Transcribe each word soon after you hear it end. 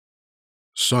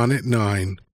Sonnet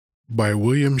 9 by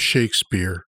William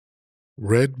Shakespeare.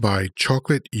 Read by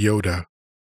Chocolate Yoda.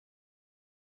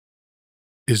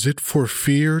 Is it for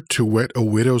fear to wet a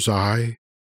widow's eye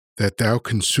that thou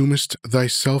consumest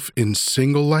thyself in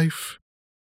single life?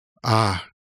 Ah,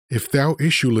 if thou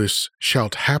issueless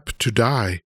shalt hap to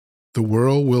die, the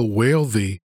world will wail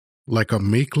thee like a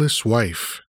makeless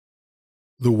wife.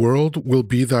 The world will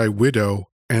be thy widow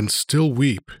and still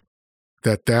weep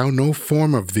that thou no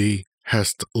form of thee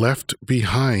hast left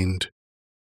behind,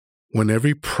 when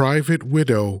every private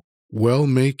widow well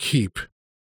may keep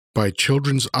by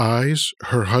children's eyes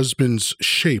her husband's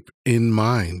shape in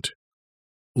mind.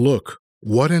 Look,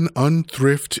 what an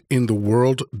unthrift in the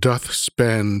world doth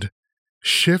spend,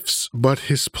 shifts but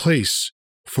his place,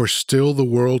 for still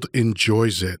the world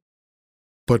enjoys it.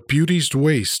 But beauty's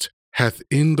waste hath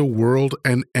in the world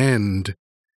an end,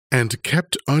 and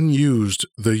kept unused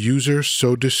the user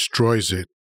so destroys it.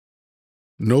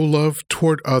 No love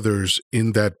toward others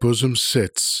in that bosom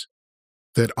sits,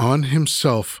 that on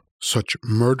himself such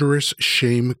murderous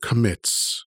shame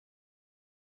commits.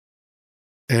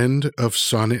 End of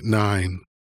Sonnet 9.